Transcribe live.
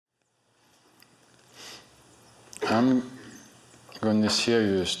I'm going to share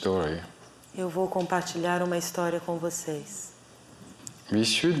you a story. Eu vou compartilhar uma história com vocês. We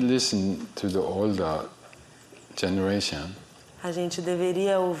should listen to the older generation A gente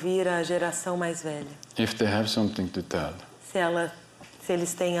deveria ouvir a geração mais velha, if they have something to tell. se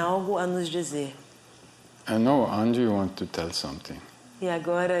eles têm algo a nos dizer. I know Anju want to tell something. E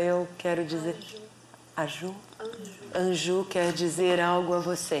agora eu quero dizer... Aju? Anju quer dizer algo a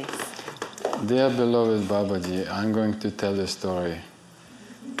vocês. Dear beloved Babaji, I'm going to tell a story.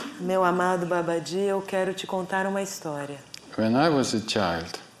 Meu amado Babaji, eu quero te contar uma história. When I was a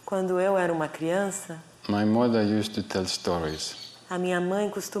child, Quando eu era uma criança, my mother used to tell stories. a minha mãe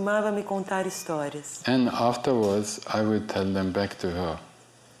costumava me contar histórias. And afterwards, I would tell them back to her.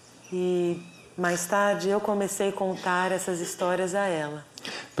 E mais tarde eu comecei a contar essas histórias a ela.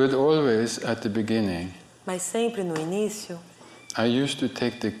 But always at the beginning, Mas sempre no início, I used to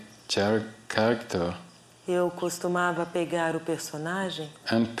take the character eu costumava pegar o personagem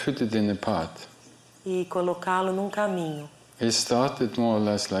and put it in a path. e colocá-lo num caminho. It started more or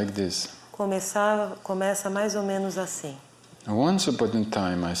less like this. Começa mais ou menos assim. Once upon a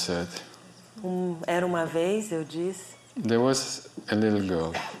time, I said, Era uma vez, eu disse, there was a little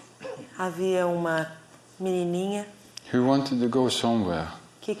girl havia uma menininha who wanted to go somewhere.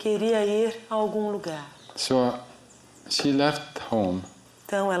 que queria ir a algum lugar. So she left home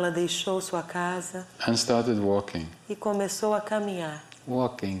Então ela deixou sua casa and started walking. e começou a caminhar.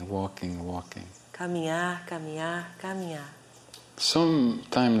 Walking, walking, walking. Caminhar, caminhar, caminhar. Some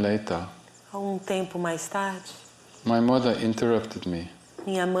time later, Um tempo mais tarde, my mother interrupted me.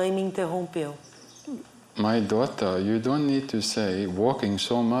 minha mãe me interrompeu. My daughter, you don't need to say walking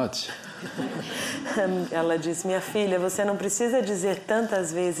so much. Ela disse, minha filha, você não precisa dizer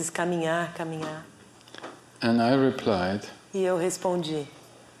tantas vezes caminhar, caminhar. And I replied, E eu respondi,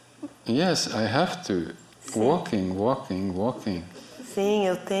 yes, I have to. Walking, walking, walking. sim,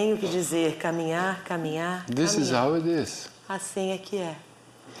 eu tenho que dizer caminhar, caminhar, This is caminhar. how it is. Assim é que é.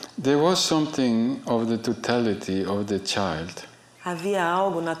 There was something of the totality of the child Havia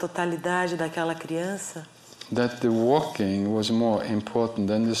algo na totalidade daquela criança that the walking was more important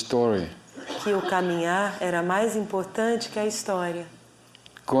than the story. que o caminhar era mais importante que a história.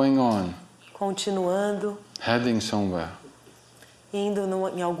 Going on, Continuando, heading somewhere. indo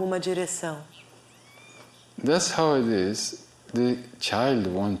em alguma direção. That's how it is. The child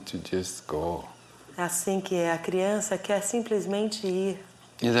wants to just go. É assim que é. A criança quer simplesmente ir.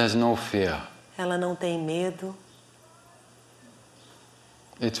 It has no fear. Ela não tem medo.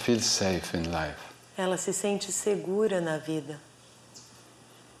 It feels safe in life. Ela se sente segura na vida.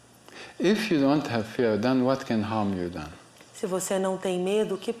 If you don't have fear, then what can harm you then? Se você não tem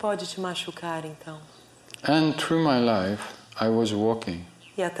medo, o que pode te machucar então? And through my life, I was walking,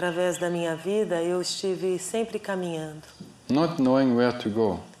 E através da minha vida, eu estive sempre caminhando, not knowing where to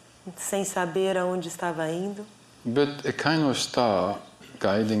go, sem saber aonde estava indo, but a kind of star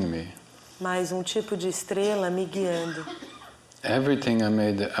guiding me. mas um tipo de estrela me guiando. Everything I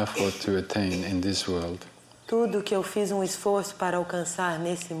made the effort to attain in this world, Tudo que eu fiz um esforço para alcançar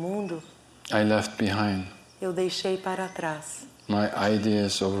nesse mundo, I left behind. eu deixei para trás. My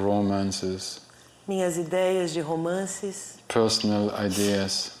ideas of romances, Minhas ideias de romances, personal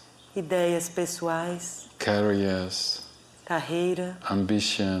ideas, ideias pessoais, careers, carreira,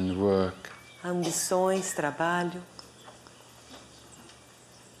 ambition, work. ambições, trabalho.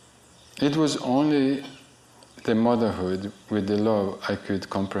 It was only the motherhood with the love I could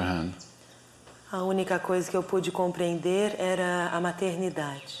comprehend. A única coisa que eu pude compreender era a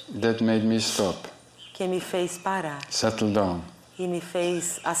maternidade, That made me stop, que me fez parar settle down. e me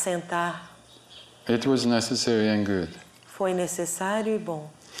fez assentar. It was necessary and good. Foi necessário e bom.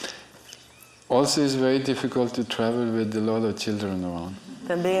 Also, it's very difficult to travel with a lot of children around,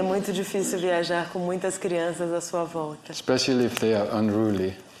 Também é muito difícil viajar com muitas crianças à sua volta, especially if they are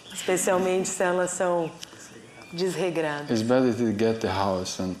unruly. especialmente se elas são desregradas. It's better to get the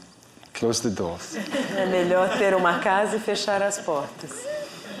house and close the doors É melhor ter uma casa e fechar as portas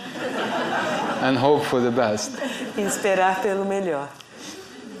and hope for the best. e esperar pelo melhor.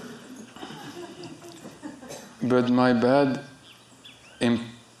 But my bad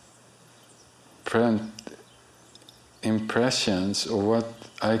impressions of what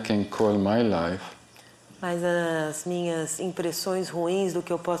I can call my life Mas as minhas impressões ruins do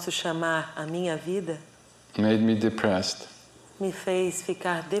que eu posso chamar a minha vida made me depressed me fez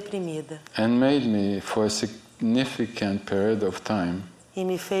ficar deprimida and made me, for a significant period of time, e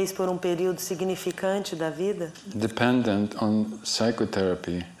me fez por um período significante da vida dependent on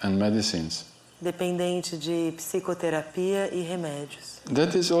psychotherapy and medicines. dependente de psicoterapia e remédios.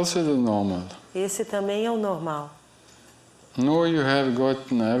 That is also the normal. Esse também é o normal. No, you have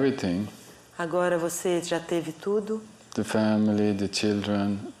gotten everything, Agora você já teve tudo, the family, the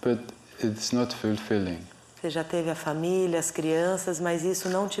children, but it's not fulfilling. você já teve a família, as crianças, mas isso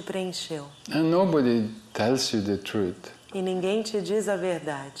não te preencheu. And nobody tells you the truth. E ninguém te diz a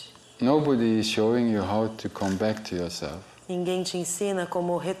verdade. Nobody is showing you how to come back to yourself. Ninguém te ensina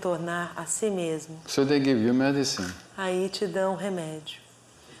como retornar a si mesmo. So they give you medicine. Aí te dão remédio.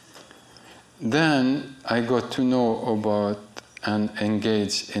 Then I got to know about and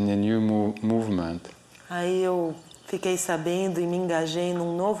engage in a new movement. Aí eu fiquei sabendo e me engajei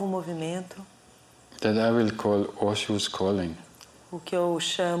num novo movimento, That I will call Osho's calling. o que eu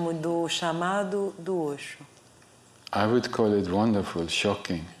chamo do chamado do Osho. I would call it wonderful,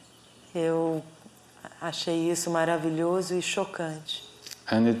 shocking. Eu achei isso maravilhoso e chocante.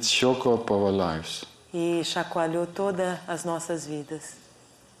 And it shook up our lives. E chacoalhou todas as nossas vidas.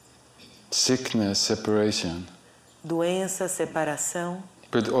 Sickness, separation, Doença, separação,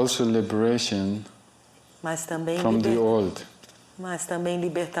 but also liberation mas também, from the old. mas também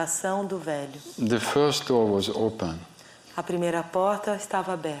libertação do velho. The first door was open. A primeira porta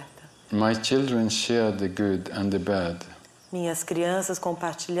estava aberta. My children shared the good and the bad Minhas crianças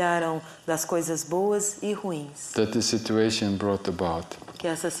compartilharam das coisas boas e ruins that the situation brought about. que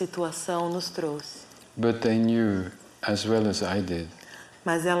essa situação nos trouxe. But they knew, as well as I did,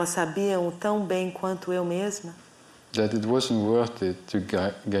 Mas elas sabiam tão bem quanto eu mesma that it wasn't worth it to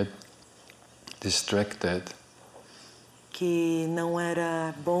get distracted que não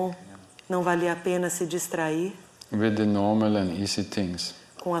era bom, não valia a pena se distrair with the normal and easy things.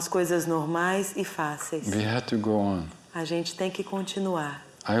 com as coisas normais e fáceis. We had to go on. A gente tem que continuar.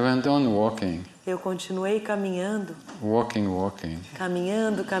 I went on walking, Eu continuei caminhando,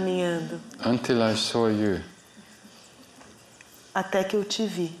 caminhando, caminhando, until I saw you. até que eu te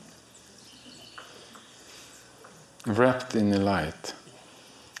vi, Wrapped in the light,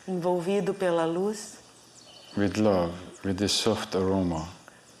 envolvido pela luz, with love, with the soft aroma.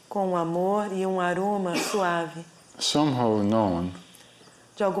 com amor e um aroma suave, Somehow known,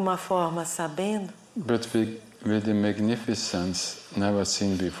 de alguma forma sabendo, but with the magnificence never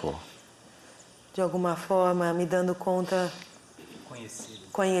seen before. de alguma forma me dando conta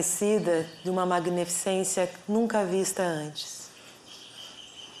conhecida de uma magnificência nunca vista antes.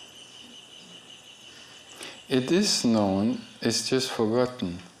 It is known, it's just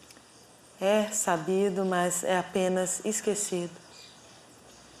forgotten. É sabido, mas é apenas esquecido.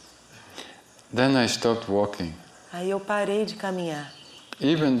 Then I stopped walking. Aí eu parei de caminhar,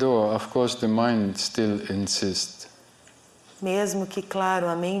 Even though, of course, the mind still insists. mesmo que, claro,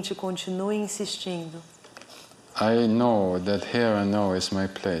 a mente continue insistindo. I know that here and now is my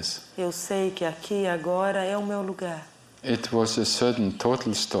place. Eu sei que aqui e agora é o meu lugar. It was a sudden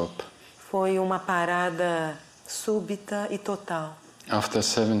total stop Foi uma parada súbita e total, after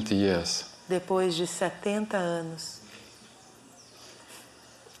 70 years. depois de 70 anos.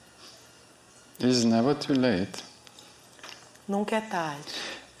 It's never too late. Nunca é tarde.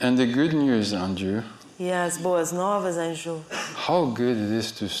 And the good news, Anju, E as boas novas, Anju, how good it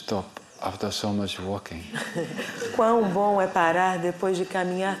is to stop after so much walking. quão bom é parar depois de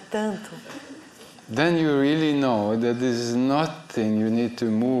caminhar tanto. Then you really know that there is nothing you need to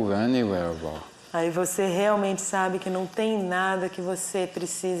move anywhere about. Aí você realmente sabe que não tem nada que você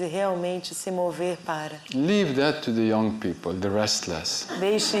precise realmente se mover para. Leave that to the young people, the restless,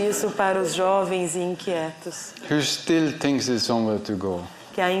 Deixe isso para os jovens e inquietos, who still thinks there's somewhere to go.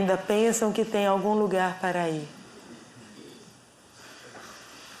 que ainda pensam que tem algum lugar para ir.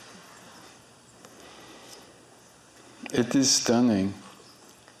 It is stunning,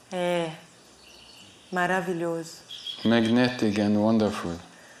 É maravilhoso, magnetic and wonderful.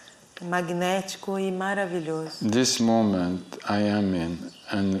 magnético e maravilhoso. This moment I am in,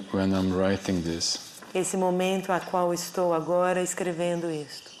 and when I'm writing this. Esse momento a qual estou agora escrevendo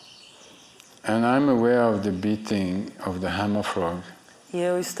isto. And I'm aware of the beating of the hammer frog. E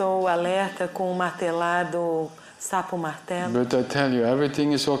eu estou alerta com o martelar do sapo martelo. But I tell you,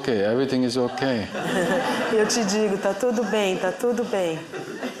 everything is okay, everything is okay. Eu te digo, tá tudo bem, tá tudo bem.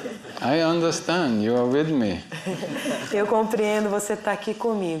 I understand, you are with me. Eu compreendo, você está aqui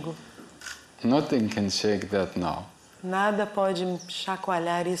comigo. Nothing can shake that now. Nada pode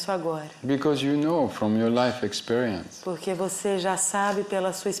chacoalhar isso agora. Because you know from your life experience. Porque você já sabe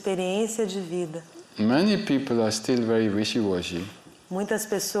pela sua experiência de vida. Many people are still very wishy-washy. Muitas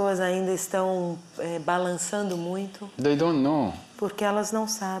pessoas ainda estão balançando muito They don't know. porque elas não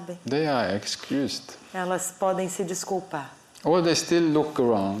sabem. They are excused. Elas podem se desculpar. Or they still look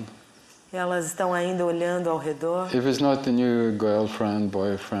around. Elas estão ainda olhando ao redor. If it's not a new girlfriend,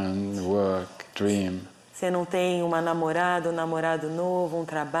 boyfriend, work, dream. Você não tem uma namorada, um namorado novo, um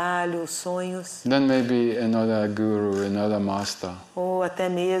trabalho, sonhos. Then maybe another guru, another master. Ou até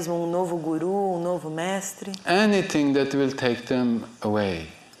mesmo um novo guru, um novo mestre. Anything that will take them away.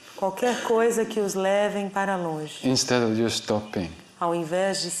 Qualquer coisa que os levem para longe. Instead of just stopping Ao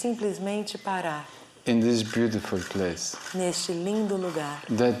invés de simplesmente parar in this beautiful place neste lindo lugar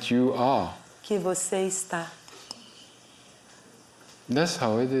that you are. que você está. That's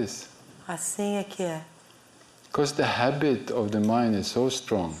how it is. Assim é que é. Because the habit of the mind is so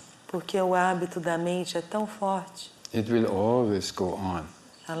strong, Porque o hábito da mente é tão forte, it will always go on.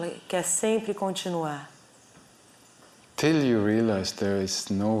 ela quer sempre continuar. Till you realize there is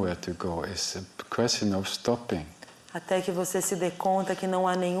nowhere to go. It's a question of stopping. Até que você se dê conta que não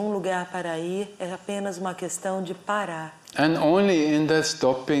há nenhum lugar para ir, é apenas uma questão de parar. And only in that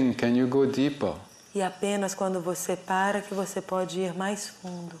stopping can you go deeper. E apenas quando você para que você pode ir mais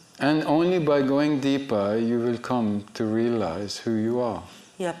fundo. And only by going deeper you will come to realize who you are.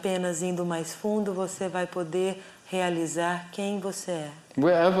 E apenas indo mais fundo você vai poder realizar quem você é.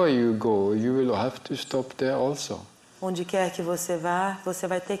 Wherever you go, you will have to stop there also. Onde quer que você vá, você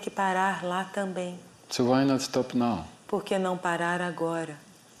vai ter que parar lá também. So why not stop now? Por que não parar agora?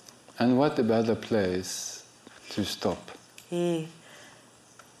 And what a better place to stop. E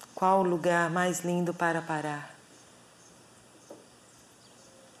qual o lugar mais lindo para parar?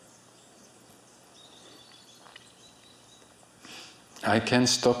 I can't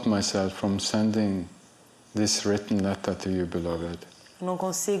stop myself from sending this written letter to you, beloved. Eu não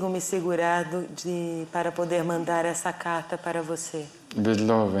consigo me segurar para poder mandar essa carta para você. With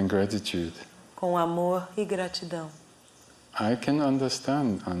love and gratitude. Com amor e gratidão. I can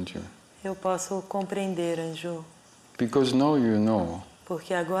understand, Anju. Eu posso compreender, Anju. Because now you know.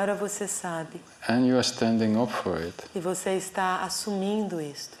 Porque agora você sabe. And you are standing up for it. E você está assumindo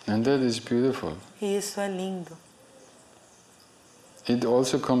isto. And that is beautiful. E isso é lindo. It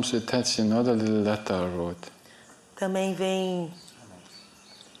also comes attached another little letter I wrote. Também vem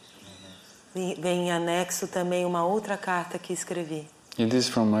em anexo também uma outra carta que escrevi. It is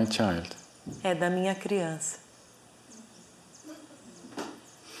from my child. É da minha criança.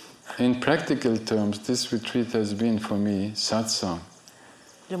 In practical terms, this retreat has been for me satsang.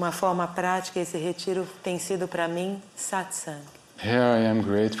 De uma forma prática, esse retiro tem sido para mim satsang. Here I am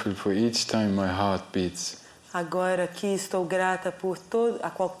grateful for each time my heart beats. Agora aqui estou grata por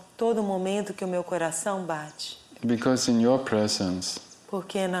todo momento que o meu coração bate. Because in your presence,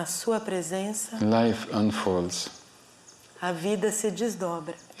 Porque na sua presença, life unfolds a vida se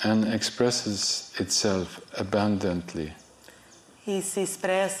desdobra and expresses itself abundantly. e se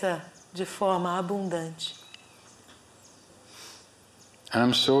expressa de forma abundante.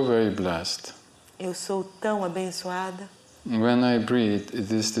 I'm so very blessed. Eu sou tão abençoada. When I breathe,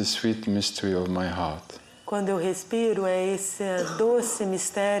 it is the sweet mystery of my heart. Quando eu respiro, é esse doce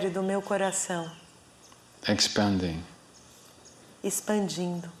mistério do meu coração. Expanding.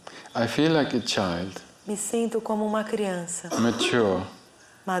 Expandindo. I feel like a child, Me sinto como uma criança, mature,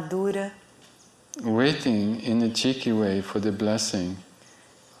 madura, waiting in a cheeky way for the blessing.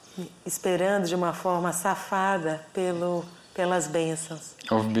 esperando de uma forma safada pelas bênçãos,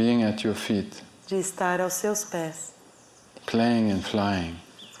 Of being at your feet, de estar aos seus pés, playing and flying,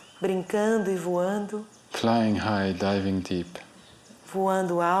 brincando e voando, flying high, diving deep.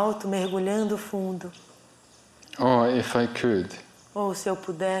 voando alto, mergulhando fundo. Or if I could, Ou se eu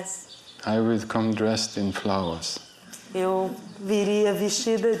pudesse, I would come dressed in flowers. eu viria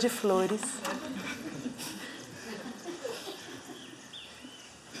vestida de flores,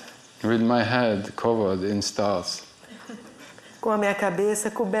 With my head covered in stars. com a minha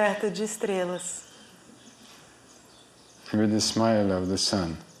cabeça coberta de estrelas With the smile of the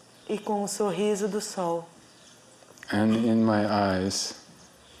sun. e com o sorriso do sol. And in my eyes,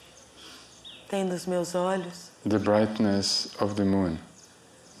 Tem nos meus olhos the brightness of the moon.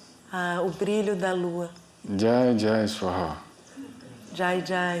 o brilho da lua. Jai Jai Swaha. Jai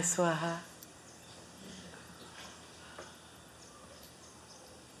Jai Swaha.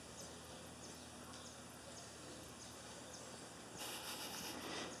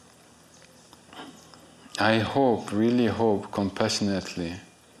 I hope, really hope, compassionately,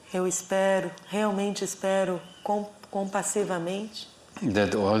 Eu espero, realmente espero, compassivamente,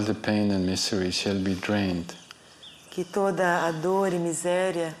 that all the pain and misery shall be drained que toda a dor e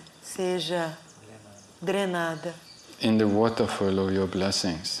miséria seja drenada in the waterfall of your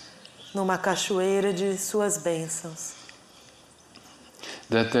blessings. numa cachoeira de suas bênçãos,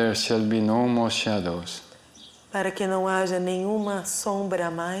 That there shall be no more shadows para que não haja nenhuma sombra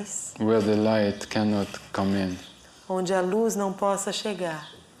a mais, where the light cannot come in. onde a luz não possa chegar.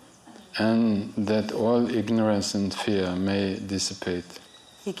 and that all ignorance and fear may dissipate.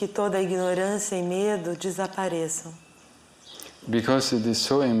 E que toda a ignorância e medo desapareçam. Because it is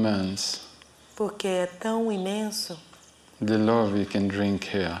so immense, Porque é tão imenso the love we can drink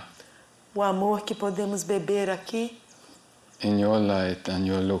here, o amor que podemos beber aqui, in your light and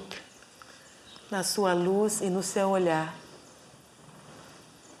your look. na sua luz e no seu olhar.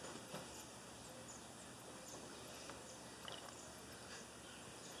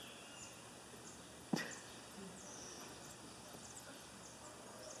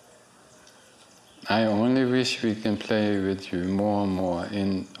 I only wish we can play with you more and more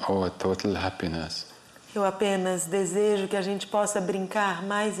in our total happiness. Eu apenas desejo que a gente possa brincar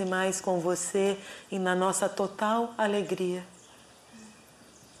mais e mais com você e na nossa total alegria.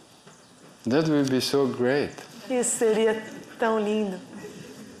 That will be so great. Isso seria tão lindo.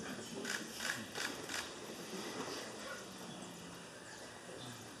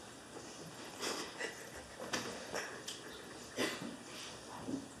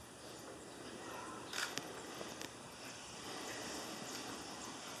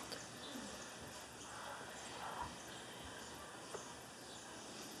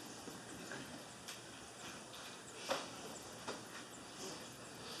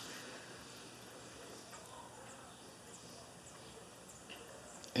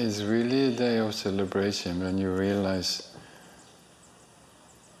 It's really a day of celebration when you realize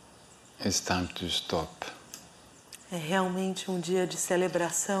it's time to stop. É realmente um dia de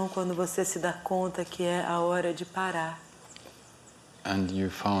celebração quando você se dá conta que é a hora de parar. And you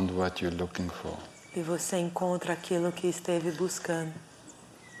found what you're looking for. E você encontra aquilo que esteve buscando.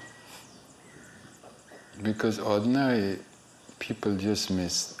 Because ordinary people just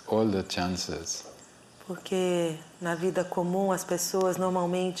miss all the chances. Porque na vida comum as pessoas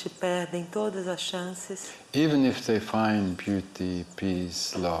normalmente perdem todas as chances, Even if they find beauty,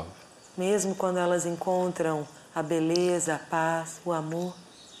 peace, love, mesmo quando elas encontram a beleza, a paz, o amor.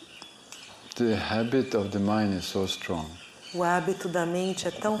 the habit of the mind is so strong O hábito da mente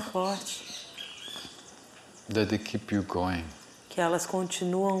é tão forte that they keep you going. que elas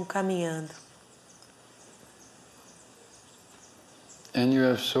continuam caminhando. And you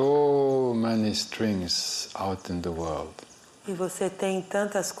have so many strings out in the world E você tem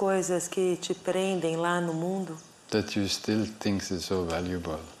tantas coisas que te prendem lá no mundo that you still think is so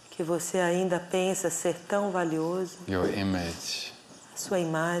valuable. que você ainda pensa ser tão valioso, Your image, a sua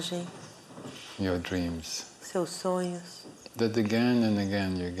imagem, your dreams, seus sonhos, that again and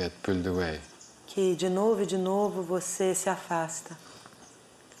again you get pulled away. que de novo e de novo você se afasta.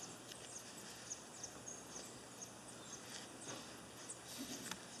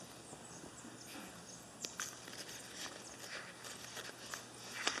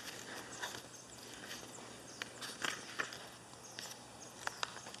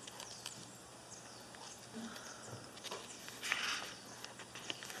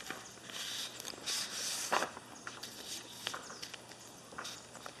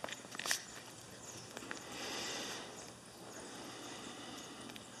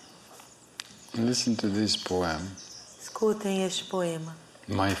 Listen to this poem, Escutem este poema.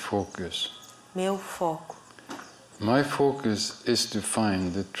 My Focus. Meu foco. My focus is to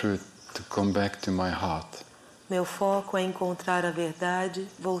find the truth, to come back to my heart. Meu foco é encontrar a verdade,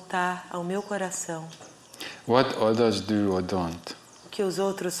 voltar ao meu coração. What others do or don't O que os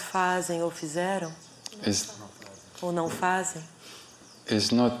outros fazem ou fizeram, ou não fazem,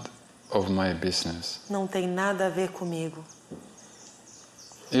 is not of my business. não tem nada a ver comigo.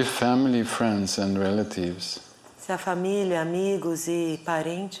 If family, friends and relatives Se a família, amigos e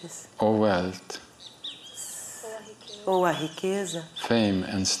parentes, or wealth, ou a riqueza, fame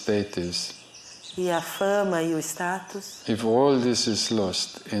and status, e a fama e o status, if all this is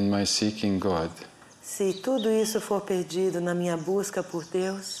lost in my seeking God, se tudo isso for perdido na minha busca por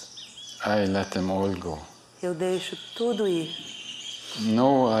Deus, I let them all go. eu deixo tudo ir.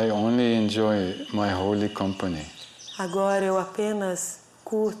 No, I only enjoy my holy company. Agora eu apenas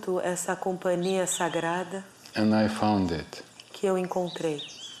curto essa companhia sagrada And I found it. que eu encontrei.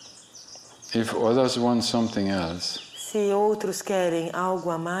 If others want something else, Se outros querem algo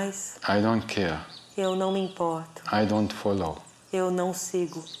a mais, I don't care. eu não me importo. I don't follow. Eu não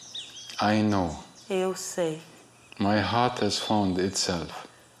sigo. I know. Eu sei. My heart has found itself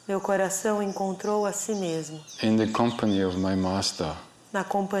Meu coração encontrou a si mesmo, in the company of my master. na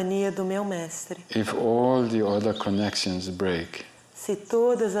companhia do meu mestre. If all the other connections break, Se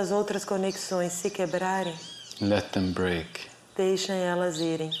todas as outras conexões se quebrarem, let them break. deixem elas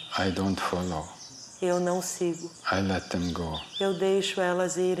irem. I don't follow. Eu não sigo. I let them go. Eu deixo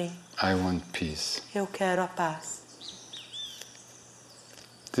elas irem. I want peace. Eu quero a paz.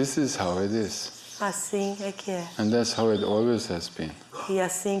 This is how it is. Assim é que é. And that's how it always has been. E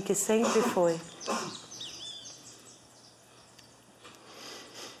assim que sempre foi.